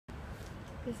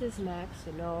This is Max,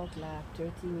 an old lab,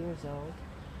 13 years old.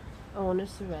 Owner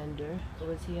surrender.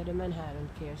 Was here at the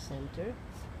Manhattan Care Center.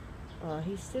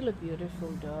 He's still a beautiful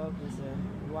dog with a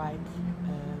white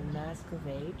mask of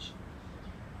age.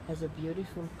 Has a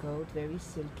beautiful coat, very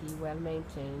silky, well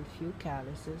maintained, few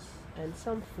calluses, and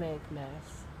some flank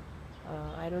mass.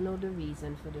 I don't know the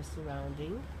reason for the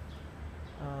surrounding,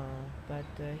 but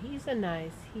he's a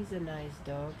nice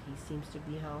dog. He seems to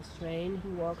be house trained. He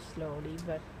walks slowly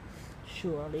but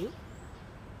surely.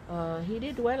 He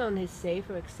did well on his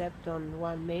safer, except on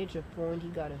one major point. He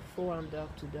got a 4 on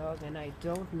dog to dog, and I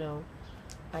don't know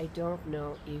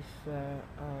if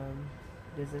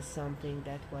this is something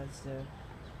that was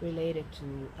related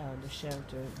to the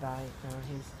shelter by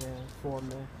his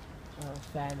former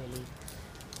family.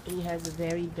 He has a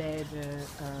very bad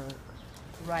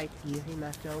right ear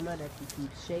hematoma that he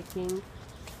keeps shaking.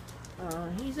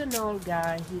 He's an old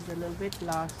guy. He's a little bit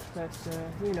lost, but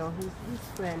he's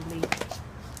friendly.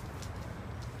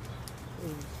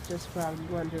 He's just probably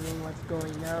wondering what's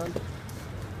going on,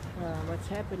 what's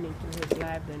happening to his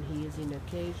life when he is in a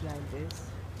cage like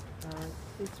this.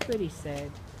 It's pretty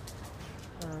sad.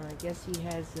 I guess he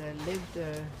has lived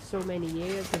so many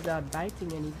years without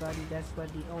biting anybody. That's what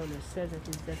the owner says. At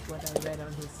least that's what I read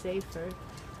on his safer.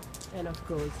 And of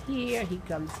course, here he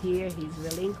comes here. He's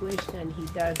relinquished, and he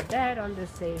does that on the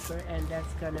safer, and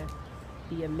that's gonna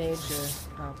be a major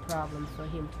problem for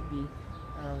him to be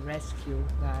rescued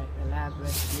by a lab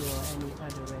rescue or any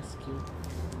other rescue.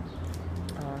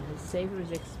 His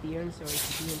saver's experience or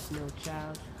experience no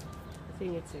child. I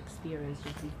think it's experience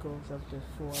just because of the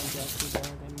four dirty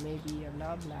dog, and maybe a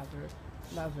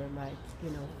lover might,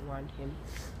 want him.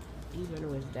 Even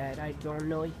with that, I don't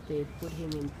know if they put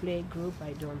him in play group.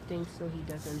 I don't think so. He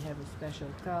doesn't have a special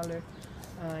color,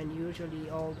 and usually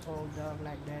all dog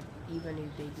like that, even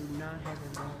if they do not have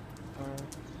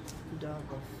a dog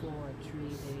of 4 or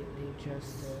 3, they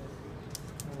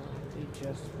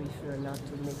just prefer not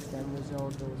to mix them with all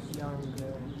those young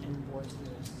and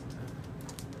boisterous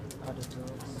other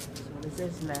dogs. So this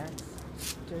is Max,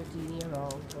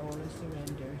 13-year-old, owner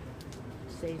surrender,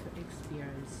 safe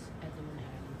experience at the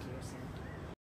Manhattan.